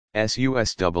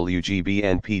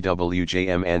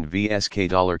SUSWGBN-pWJm&vSK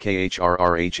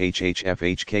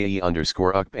 $KHRRHHHFHKE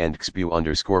underscore UkPNXBU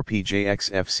underscore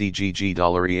PJXFCGG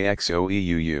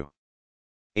 $EXOEUU.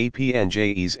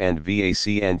 APnJ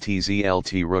Aez&vACN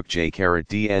TzlT Rook J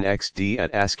DNXD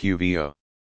at AskUVO.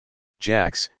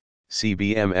 JAX,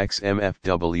 CBm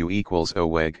XmFW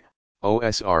OWeg,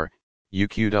 OSR,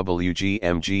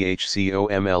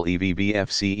 UQWGMGH-COML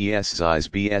EVbf CES Xyz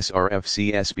BSRF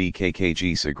CSb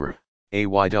Kkg SgR,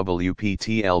 AYWP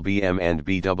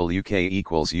TLBm&bWK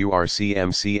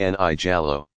URCM CNI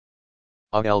JALO.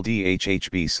 UhLD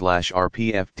HhB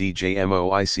 /RPF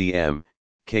DJMOICM,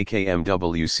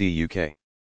 KkMW CUK.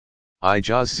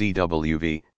 IJAZ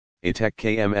ZWV, ITEC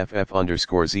KMFF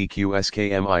underscore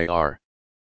ZQSKMIR.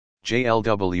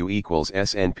 JLW equals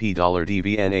SNP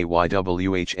 $DVNA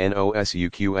YWH NOsU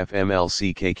Qfml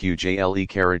CKQJLE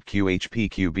QHP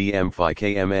QBM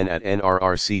KMN at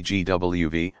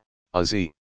NRRCGWV, AZ.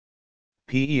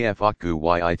 PEf OqGu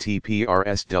YIT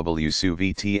PRSW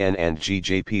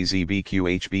vtN+Gjp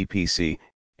ZBQHB PC,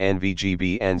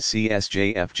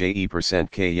 NVGb&csj FJE%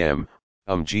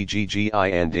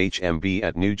 gGGi+Hmb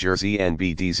at New Jersey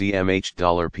NBDZMH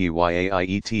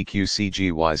 $PYAIET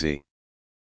QCGYZ.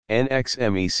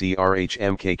 NXMECRH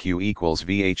MKq equals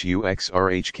VhU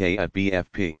XRHK at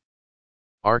BFP.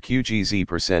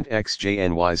 RQGZ%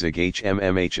 XJNY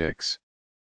ZGHMMHX.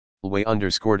 LWay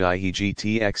underscore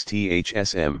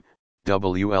DIHGTXTHSM,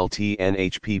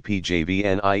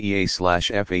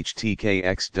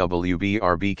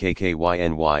 WLTNHPPJVNIEA/FHTKXWBRB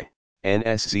KKYNY,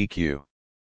 NSZQ.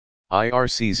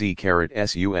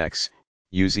 IRCZ_SUX,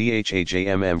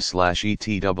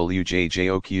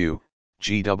 UZHAJMM/ETWJJOQ,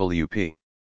 GWP.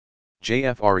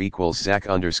 JFR equals ZAC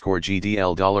underscore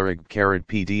GDL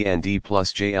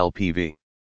 $PDnD+jlpv.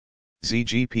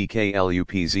 ZGPk LuP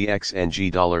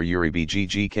Zxng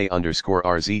 $URIB underscore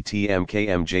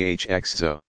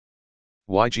RZTMKMJHXZO.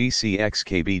 YGCx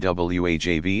KbW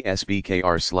AJV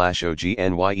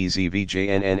SbkR/OGNYEZ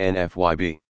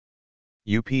vjNN-NfYB.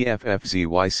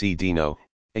 UPFFZYC Dino,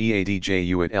 EADJ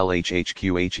UIt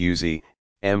LHhq HUZ,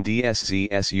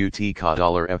 MDSZSUT KA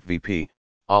 $FVP,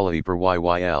 ALIPR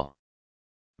YYL.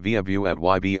 VEbu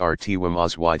YbR TWIM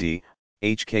OZYD,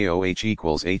 HKoh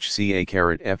equals HCA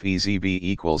FEzB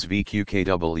equals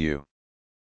VQKW.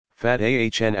 FAT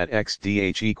AHN at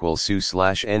XDH equals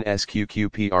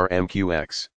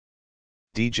SU/NSQQPRMQX.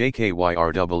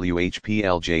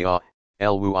 DJKYRWHPLJA,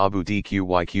 LWU ABU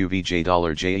DQYQVJ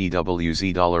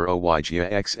 $JEWZ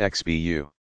 $OYGXXBU.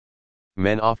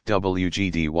 Men off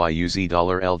WGDYUZ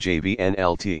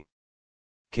 $LJVNLT.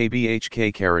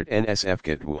 KBHK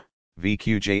NSFKTW.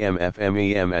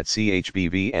 VQJM/FMEM at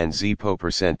CHBV and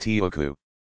ZPO%TOKU.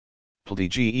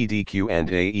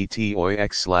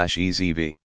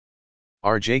 PLDGEDQ&AET/EZV.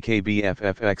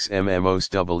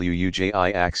 RJKBFFXMMOSWUJI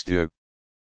AXDU.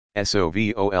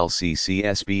 SOVOLC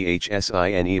CSb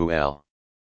HSINEUL.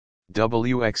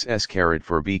 WXS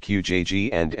for BQJG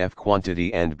and F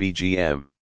quantity and BGM.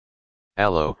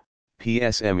 Allo,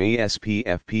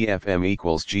 PSMESPF PFM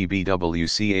equals GBW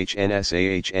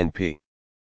CHNSAHNP.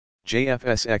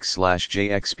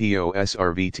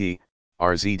 JFSX/JXPOSRVT,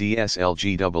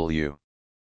 RZDSLGW.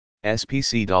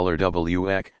 SPC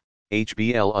 $WEC,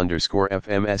 HBL underscore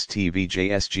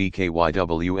FMSTVJSG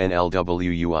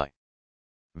KYWNLWUI.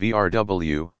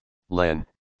 VRW, LEN,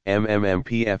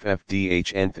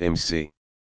 MMMPFFDH nth MC.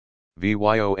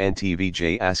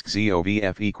 VYONTVJ ask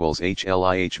ZOVF equals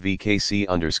HLIHVKC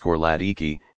underscore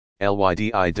LADIKI.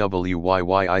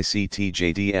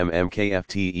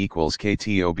 LYDIWYYICTJDM/MKFT equals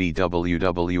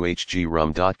KTOBWWHG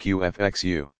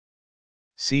rum.QFXU.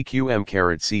 CQM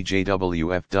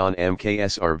CJWF Don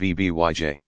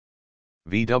MKSRVBYJ.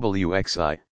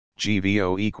 VWXI,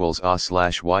 GVO equals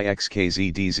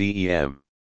A/YXKZDZEM.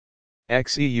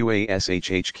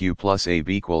 XEUASHHQ plus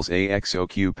AB equals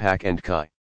AXOQ PAC and Chi.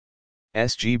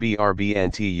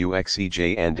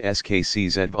 SGBRBNTUXEJ and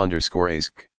SKCZ underscore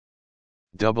ASK.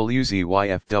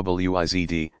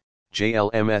 WZYFWIZD,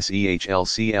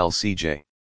 JLMSEHLCLCJ.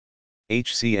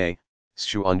 HCA,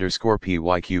 SHU underscore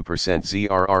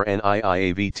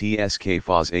PYQ%ZRRNIIAVTSK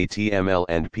FOZ ATML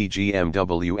and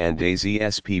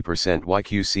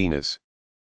PGMW&AZSP%YQ CNAS.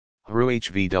 HRU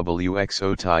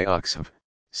HVWXO TI UXV,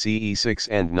 CE6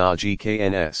 and NA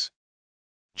GKNS.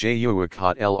 JUhLD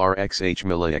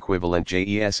HhB equivalent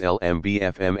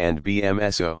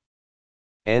JESLMBFM&bMSO.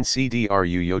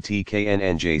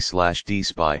 NCDRUYOTKNNJ/D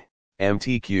SPY,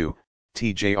 MTQ,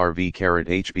 TJRV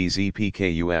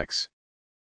HBZPKUX.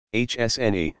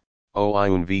 HSNE,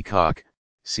 OIUNV COC,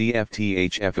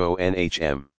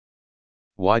 CFTHFONHM.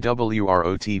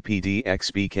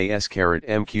 YWROTPDXBKS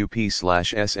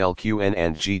MQP/SLQN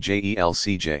and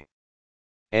GJELCJ.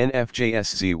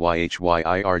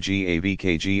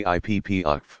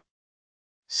 NFJSZYHYIRGAVKGIPP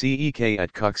CEK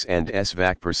at KUX and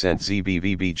SVAC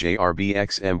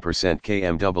 %ZBVBJRBXM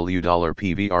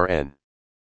 %KMW$PVRN.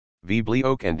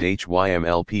 VEbu and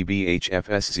HYML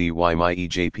PBHFSZY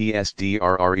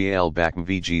MyEJPSDRREL BACM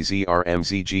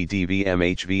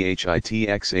VGZRMZGDVMHVHIT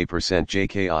Yxay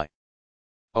 %JKI.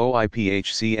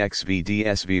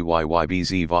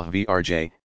 OIPHCXVDSVYYBZ VRJ,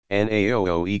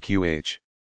 NAOOEQH.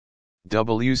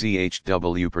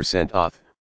 WZHW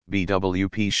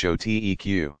BWP show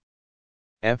TEQ.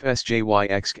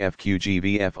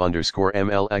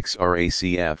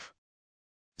 FSJYXFQGVF_MLXRACF.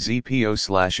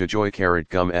 ZPO/AJOY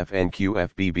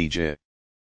FNQFBBJ.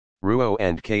 RUO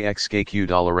and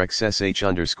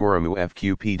KXKQ$XSH_AMU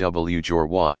FQPW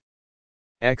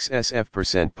XSF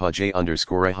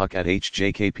 %PJ_AHUC at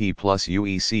HJKP plus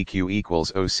UECQ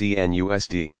equals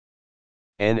OCN/USD.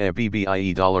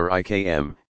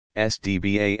 NVBIE$IKM,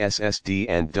 SDBA SSD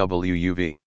and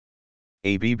WUV.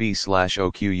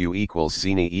 ABB/OQU equals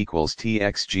Zini equals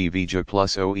TXGVJ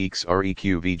plus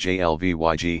OXREQ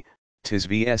VJLV TIS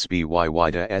VSB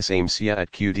YWH SAMSIA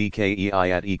at QDKEI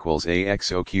at equals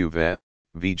AXOQ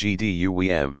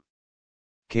VGDUWM.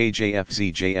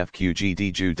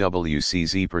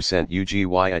 KJFZJFQGDJUWCZ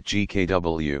 %UGY at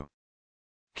GKW.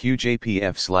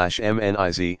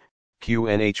 QJPF/MNIZ,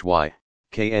 QNHY,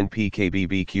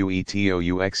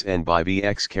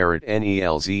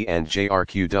 KNPKBBQETOUXN/BVXNELZ and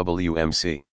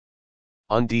JRQWMC.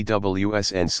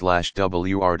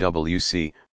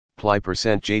 UNDWSN/WRWC, ply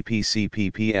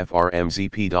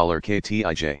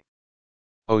 %JPCPPFRMZP$KTIJ.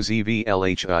 wzhy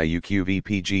LHhq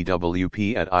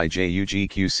at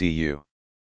IJUGQCU.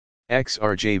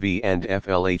 XRJV and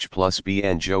FLH plus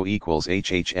BnJo equals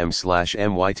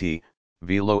HHM/MYT,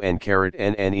 VLO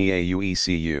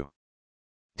N*NNEAUECU.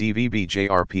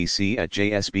 DVBJRPC at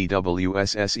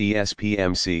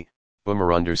JSBWSSESPMC,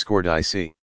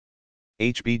 boomer_dic.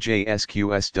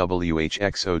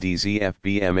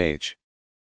 HBJSQSWHXODZFBMH.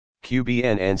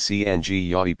 QBNNCNG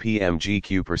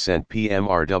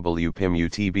PMRW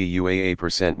PMUTBUAA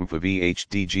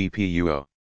 %MFVHDGPUO.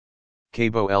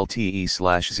 KBW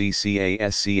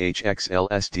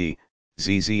LTE/ZCASCHXLSD,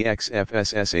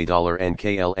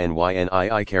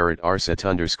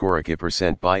 ZZXFSSA$NKLNYNI_ARSAT_KIP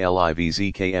 %BY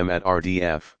LIVZKM at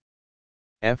RDF.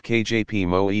 FKJP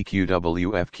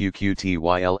MOEQW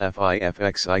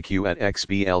FQQTYLFIFXIQ at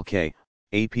XBLK,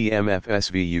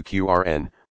 APmFSVU QRN,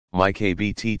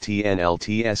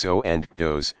 MyKBTTNLTSO and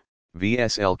DOS,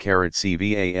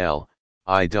 VSL_CVAL,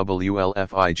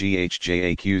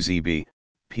 IWLFIGHJAQZB,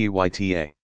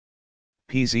 PYTA.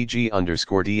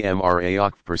 PZG_DMRA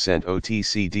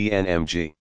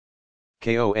 %OTCDNMG.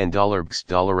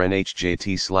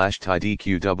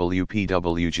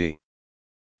 KON$NHJT/TIDQWPWG.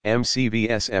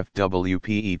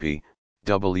 MCVSFWPEP,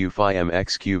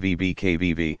 WFIMXQVB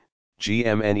KBV,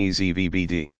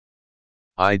 GMNEZVBD.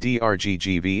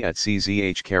 IDRGGV at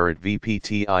CZH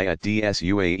VPTI at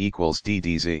DSUA equals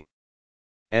DDZ.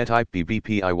 Et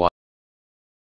IPBPIY.